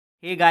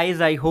Hey guys,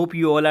 I hope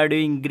you all are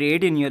doing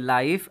great in your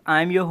life.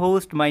 I'm your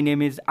host. My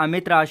name is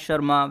Amit Raj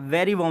Sharma.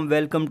 Very warm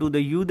welcome to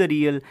the You the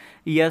Real.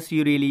 Yes,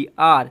 you really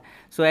are.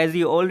 So, as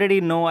you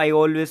already know, I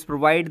always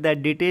provide the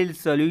detailed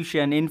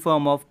solution in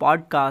form of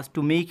podcast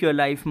to make your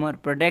life more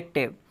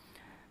productive.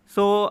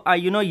 So,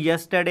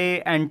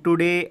 yesterday and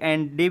today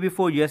and day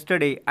before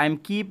yesterday, I'm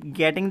keep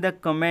getting the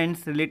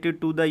comments related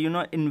to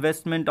the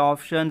investment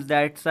options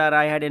that sir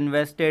I had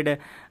invested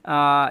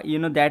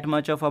that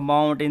much of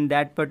amount in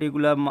that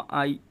particular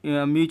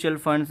mutual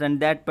funds and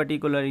that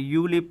particular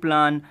ULIP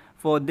plan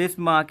for this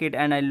market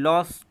and I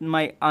lost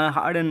my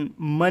hard-earned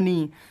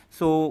money.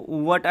 So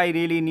what I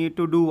really need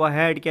to do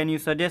ahead? Can you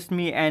suggest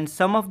me? And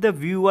some of the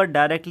viewer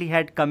directly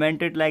had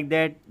commented like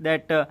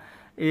that.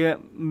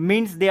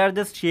 Means they are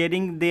just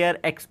sharing their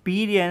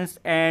experience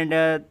and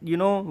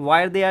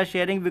why they are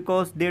sharing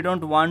because they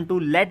don't want to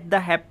let the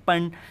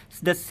happen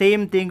the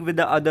same thing with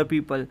the other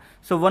people.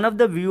 So one of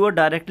the viewer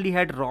directly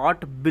had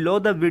wrote below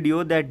the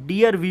video that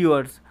dear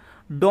viewers,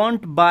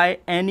 don't buy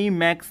any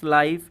Max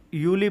Life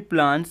ULI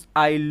plans.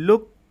 I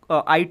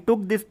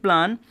took this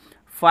plan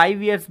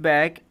 5 years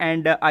back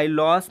and I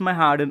lost my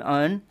hard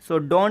earned. So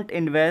don't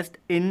invest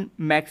in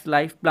Max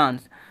Life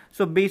plans.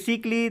 So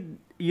basically,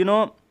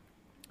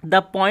 the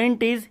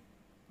point is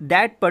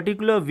that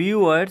particular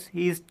viewers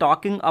he is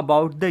talking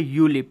about the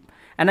ULIP.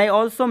 And I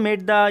also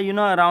made the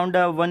around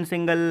one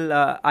single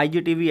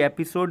IGTV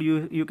episode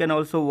you can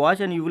also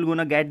watch and you will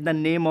gonna get the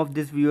name of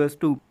these viewers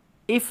too.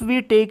 If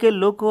we take a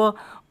look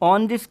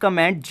on this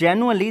comment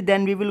genuinely,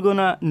 then we will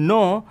gonna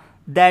know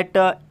that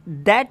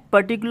that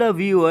particular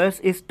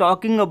viewers is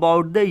talking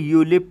about the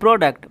ULIP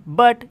product,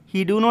 but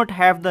he do not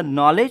have the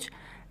knowledge,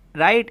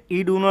 right?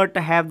 He do not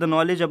have the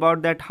knowledge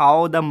about that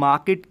how the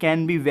market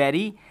can be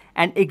vary,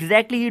 and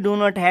exactly he do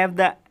not have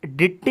the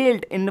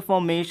detailed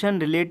information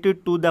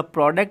related to the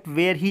product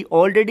where he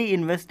already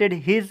invested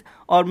his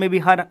or maybe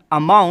her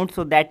amount.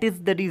 So that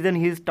is the reason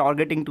he is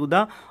targeting to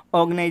the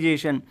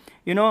organization.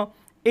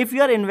 If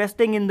you are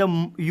investing in the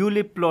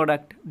ULIP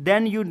product,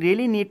 then you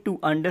really need to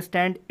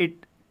understand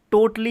it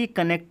totally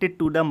connected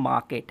to the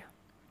market.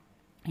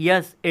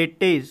 Yes, it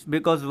is,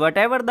 because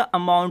whatever the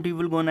amount you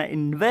will gonna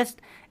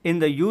invest in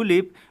the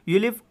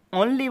ULIP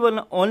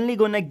only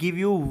gonna give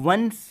you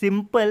one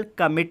simple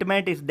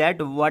commitment is that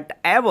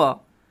whatever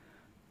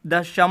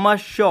the sum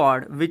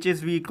assured, which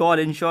is we call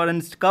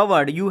insurance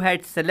covered, you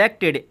had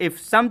selected, if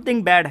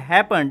something bad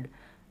happened,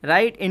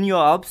 right, in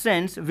your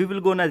absence, we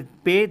will gonna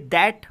pay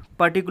that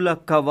particular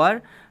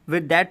cover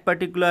with that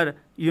particular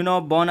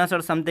bonus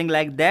or something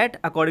like that.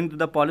 According to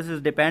the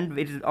policies depend,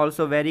 it is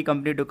also vary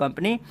company to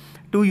company,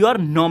 to your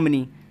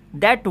nominee.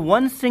 That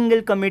one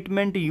single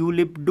commitment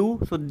ULIP do.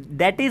 So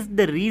that is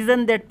the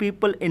reason that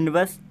people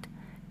invest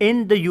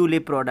in the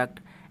ULIP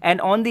product.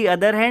 And on the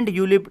other hand,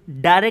 ULIP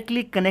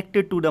directly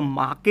connected to the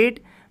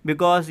market,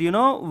 because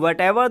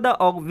whatever the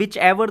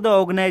whichever the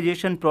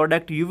organization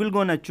product you will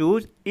gonna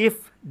choose,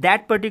 if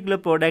that particular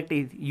product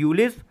is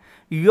ULIP,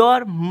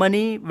 your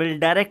money will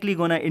directly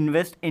gonna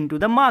invest into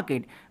the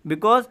market.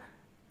 Because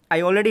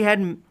I already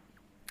had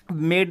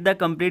made the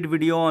complete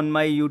video on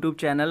my YouTube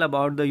channel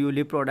about the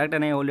ULIP product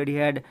and I already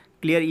had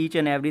clear each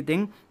and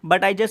everything,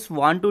 but I just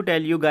want to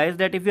tell you guys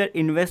that if you are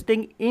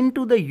investing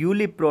into the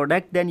ULIP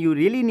product, then you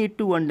really need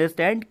to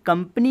understand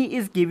company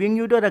is giving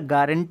you the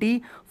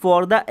guarantee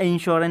for the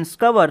insurance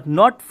cover,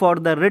 not for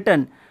the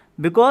return.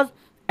 Because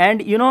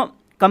and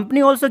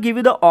company also give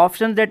you the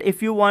option that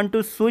if you want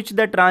to switch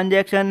the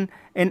transaction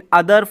in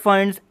other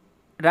funds,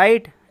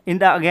 right, in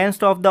the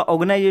against of the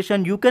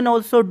organization, you can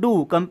also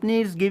do.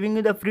 Company is giving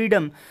you the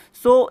freedom.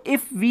 So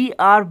if we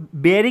are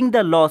bearing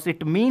the loss,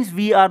 it means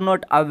we are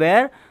not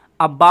aware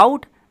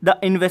about the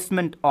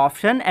investment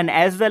option, and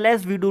as well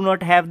as we do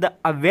not have the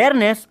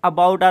awareness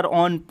about our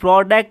own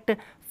product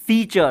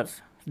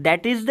features.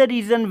 That is the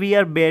reason we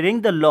are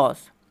bearing the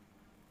loss.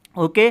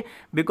 Okay,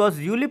 because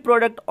ULIP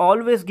product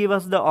always give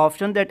us the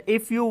option that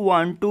if you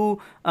want to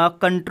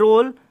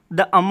control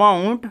the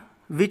amount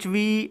which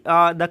we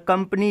the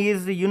company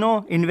is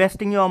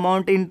investing your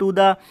amount into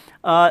the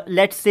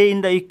let's say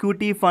in the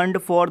equity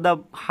fund for the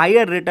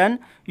higher return,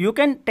 you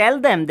can tell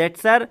them that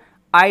sir,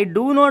 I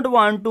do not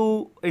want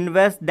to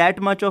invest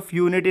that much of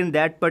unit in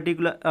that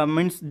particular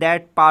means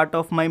that part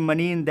of my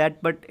money in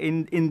that, but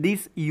in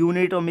this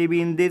unit or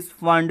maybe in this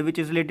fund which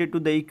is related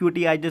to the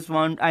equity,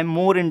 I'm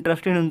more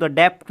interested in the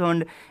debt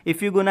fund.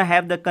 If you're gonna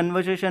have the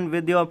conversation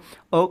with your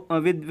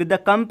with the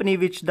company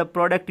which the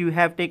product you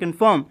have taken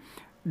from,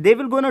 they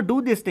will gonna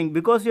do this thing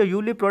because your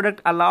ULIP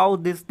product allow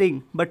this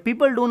thing. But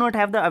people do not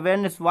have the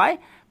awareness. Why?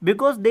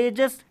 Because they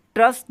just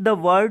trust the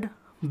word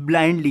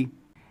blindly.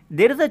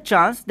 There is a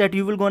chance that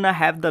you will gonna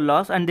have the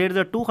loss, and there is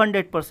a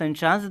 200%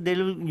 chance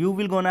you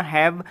will gonna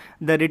have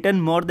the return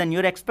more than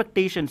your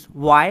expectations.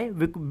 Why?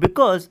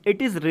 Because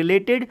it is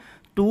related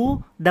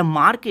to the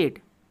market.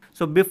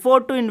 So before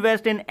to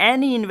invest in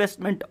any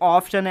investment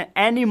option and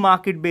any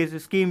market based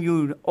scheme,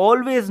 you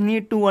always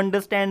need to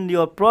understand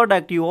your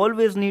product, you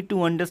always need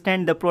to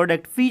understand the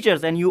product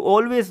features, and you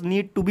always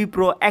need to be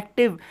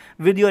proactive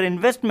with your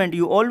investment.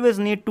 You always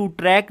need to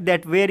track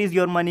that where is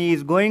your money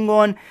is going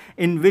on,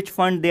 in which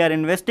fund they are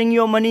investing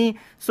your money,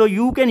 so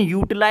you can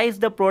utilize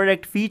the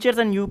product features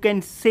and you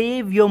can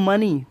save your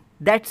money.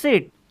 That's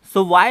it.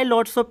 So why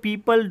lots of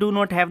people do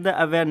not have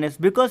the awareness?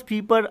 Because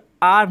people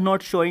are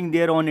not showing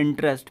their own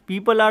interest.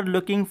 People are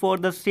looking for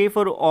the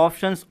safer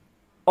options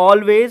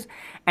always,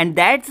 and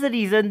that's the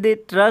reason they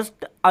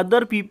trust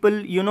other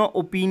people,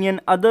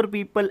 opinion, other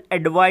people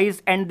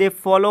advice, and they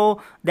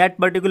follow that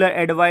particular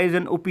advice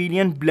and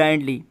opinion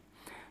blindly.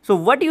 So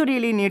what you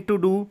really need to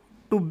do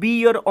to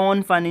be your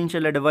own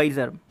financial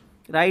advisor,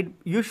 right?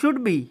 You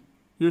should be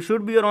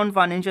your own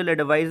financial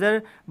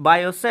advisor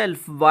by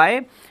yourself.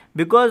 Why?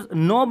 Because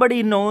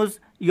nobody knows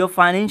your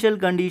financial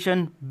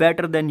condition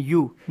better than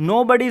you.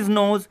 Nobody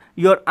knows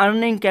your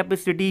earning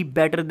capacity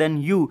better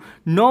than you.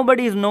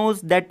 Nobody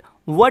knows that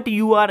what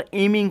you are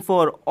aiming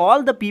for.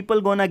 All the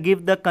people gonna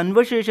give the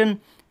conversation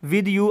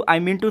with you. I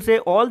mean to say,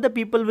 all the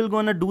people will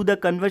gonna do the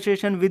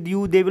conversation with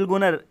you. They will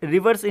gonna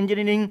reverse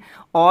engineering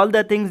all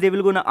the things. They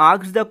will gonna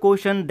ask the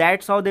question.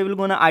 That's how they will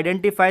gonna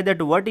identify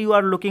that what you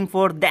are looking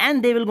for.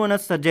 Then they will gonna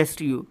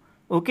suggest you.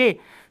 Okay,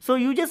 so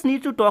you just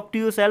need to talk to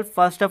yourself.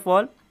 First of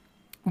all,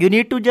 you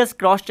need to just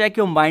cross check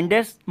your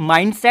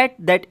mindset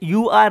that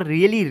you are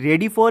really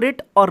ready for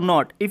it or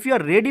not. If you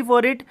are ready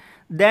for it,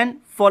 then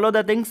follow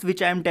the things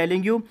which I am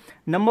telling you.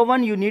 Number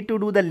one, you need to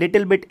do the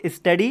little bit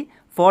study.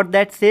 For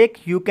that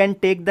sake, you can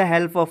take the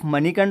help of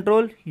Money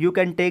Control, you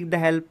can take the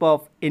help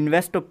of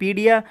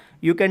Investopedia,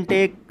 you can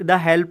take the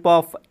help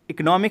of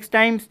Economics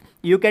Times,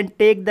 you can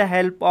take the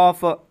help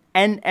of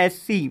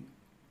NSC,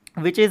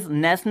 which is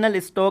National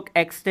Stock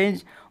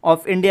Exchange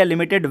of India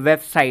Limited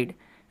website,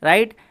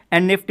 right?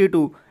 And Nifty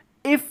too.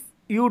 If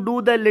you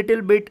do the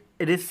little bit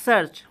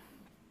research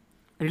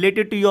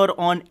related to your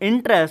own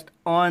interest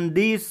on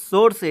these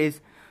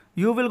sources,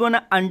 you will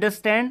gonna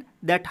understand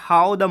that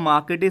how the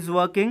market is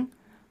working,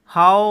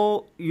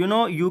 how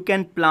you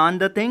can plan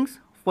the things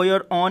for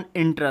your own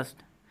interest.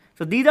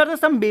 So these are the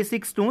some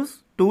basic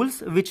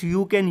tools which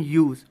you can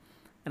use,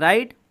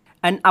 right?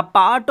 And a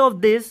part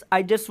of this,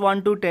 I just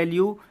want to tell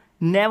you,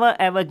 never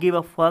ever give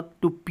a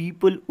fuck to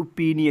people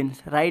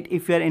opinions, right?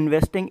 If you are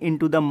investing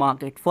into the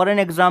market, for an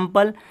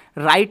example,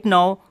 right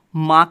now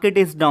market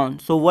is down,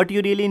 so what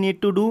you really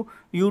need to do,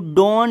 you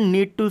don't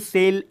need to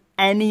sell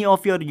any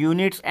of your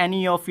units,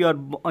 any of your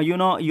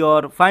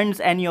your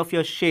funds, any of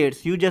your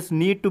shares. You just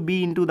need to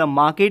be into the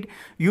market.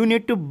 You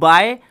need to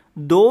buy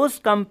those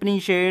company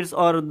shares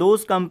or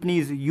those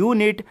companies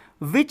unit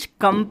which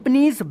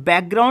company's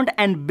background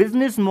and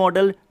business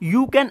model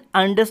you can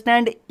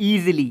understand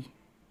easily,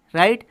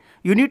 right?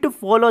 You need to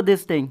follow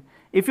this thing.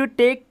 If you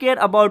take care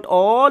about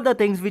all the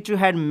things which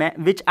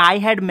which I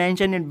had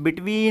mentioned in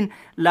between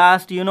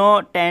last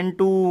 10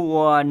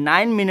 to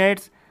 9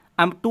 minutes,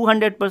 I'm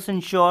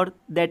 200% sure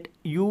that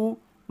you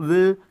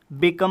will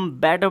become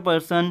better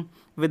person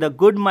with a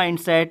good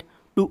mindset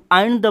to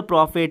earn the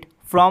profit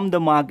from the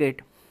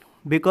market.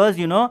 Because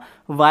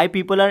why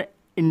people are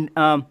in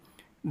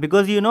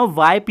because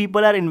why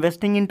people are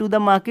investing into the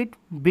market,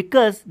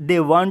 because they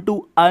want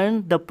to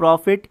earn the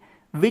profit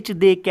which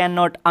they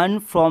cannot earn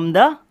from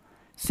the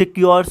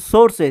secure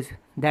sources.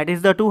 That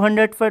is the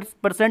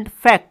 200%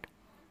 fact.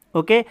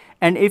 Okay,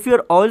 and if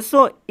you're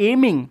also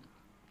aiming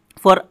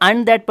for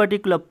earn that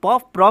particular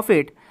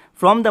profit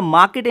from the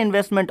market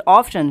investment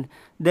option,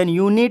 then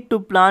you need to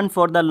plan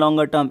for the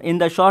longer term. In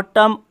the short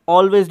term,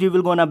 always you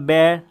will gonna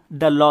bear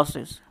the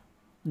losses.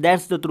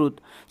 That's the truth.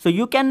 So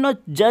you cannot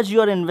judge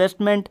your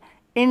investment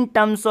in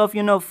terms of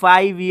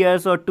 5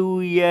 years or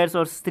 2 years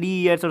or 3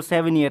 years or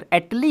 7 years.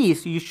 At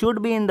least you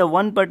should be in the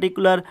one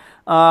particular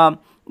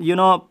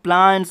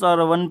plans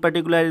or one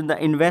particular in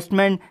the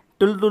investment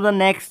till to the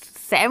next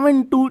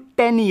 7 to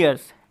 10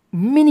 years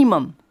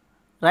minimum,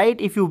 right?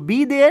 If you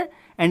be there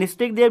and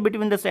stick there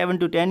between the 7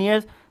 to 10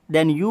 years,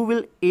 then you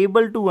will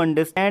able to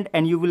understand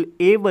and you will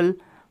able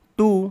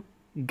to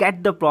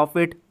get the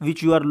profit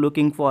which you are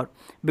looking for.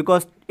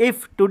 Because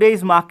if today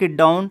is market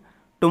down,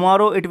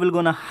 tomorrow it will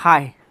gonna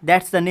high.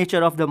 That's the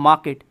nature of the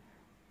market.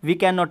 We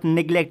cannot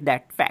neglect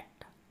that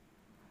fact.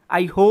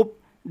 I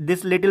hope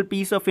this little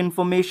piece of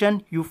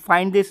information you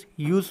find this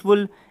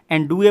useful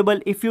and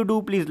doable. If you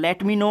do, please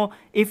let me know.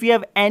 If you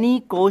have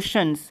any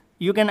questions,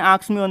 you can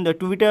ask me on the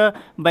Twitter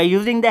by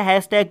using the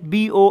hashtag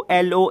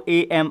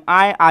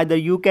BOLOAMI. Either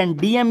you can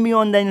DM me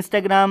on the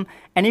Instagram.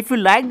 And if you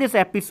like this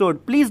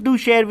episode, please do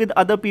share with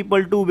other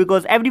people too,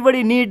 because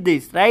everybody needs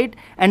this, right?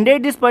 And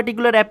rate this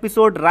particular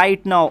episode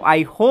right now.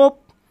 I hope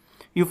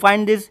you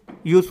find this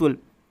useful.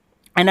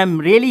 And I'm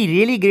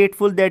really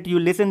grateful that you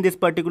listened this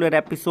particular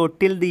episode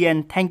till the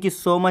end. Thank you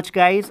so much,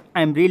 guys.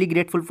 I'm really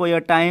grateful for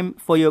your time,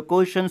 for your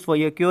questions, for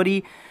your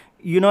query.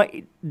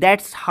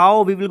 That's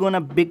how we will gonna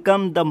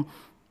become the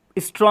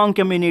strong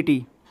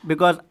community.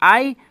 Because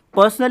I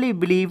personally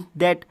believe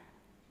that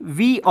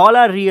we all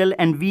are real,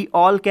 and we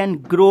all can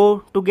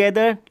grow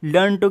together,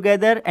 learn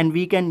together, and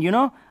we can,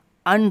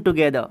 earn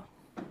together.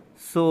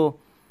 So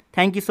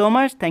thank you so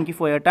much. Thank you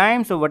for your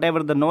time. So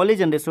whatever the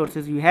knowledge and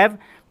resources you have,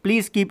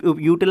 please keep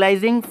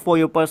utilizing for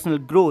your personal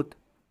growth.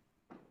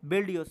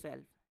 Build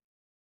yourself.